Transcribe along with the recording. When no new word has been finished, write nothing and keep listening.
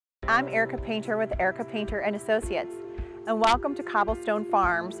I'm Erica Painter with Erica Painter and Associates, and welcome to Cobblestone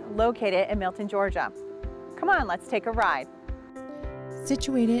Farms, located in Milton, Georgia. Come on, let's take a ride.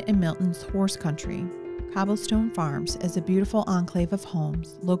 Situated in Milton's horse country, Cobblestone Farms is a beautiful enclave of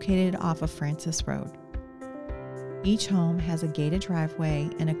homes located off of Francis Road. Each home has a gated driveway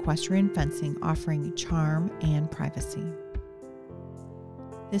and equestrian fencing offering charm and privacy.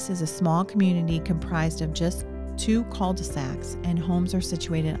 This is a small community comprised of just 2 cul-de-sacs, and homes are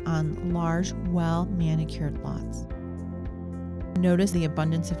situated on large, well-manicured lots. Notice the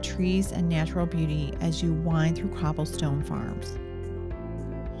abundance of trees and natural beauty as you wind through Cobblestone Farms.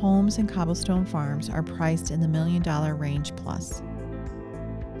 Homes in Cobblestone Farms are priced in the $1 million range plus.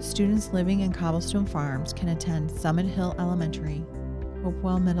 Students living in Cobblestone Farms can attend Summit Hill Elementary,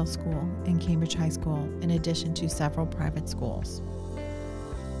 Hopewell Middle School, and Cambridge High School, in addition to several private schools.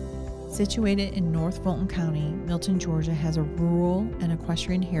 Situated in North Fulton County, Milton, Georgia has a rural and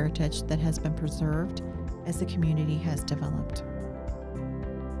equestrian heritage that has been preserved as the community has developed.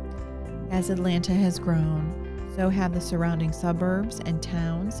 As Atlanta has grown, so have the surrounding suburbs and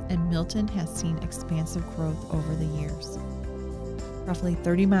towns, and Milton has seen expansive growth over the years. Roughly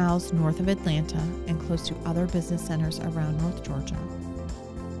 30 miles north of Atlanta and close to other business centers around North Georgia,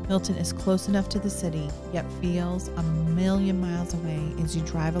 Milton is close enough to the city, yet feels a million miles away as you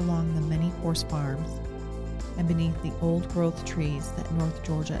drive along the many horse farms and beneath the old growth trees that North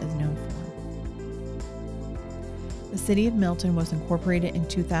Georgia is known for. The city of Milton was incorporated in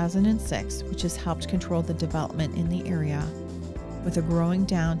 2006, which has helped control the development in the area, with a growing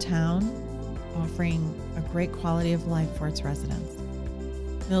downtown offering a great quality of life for its residents.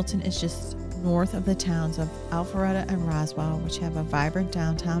 Milton is just north of the towns of Alpharetta and Roswell, which have a vibrant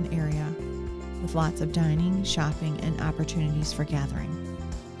downtown area with lots of dining, shopping, and opportunities for gathering.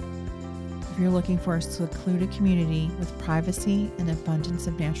 If you're looking for a secluded community with privacy and abundance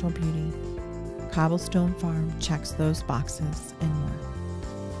of natural beauty, Cobblestone Farm checks those boxes and more.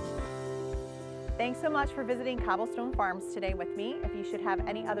 Thanks so much for visiting Cobblestone Farms today with me. If you should have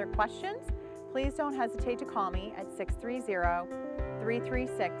any other questions, please don't hesitate to call me at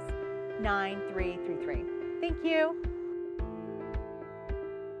 630-336-9333. Thank you.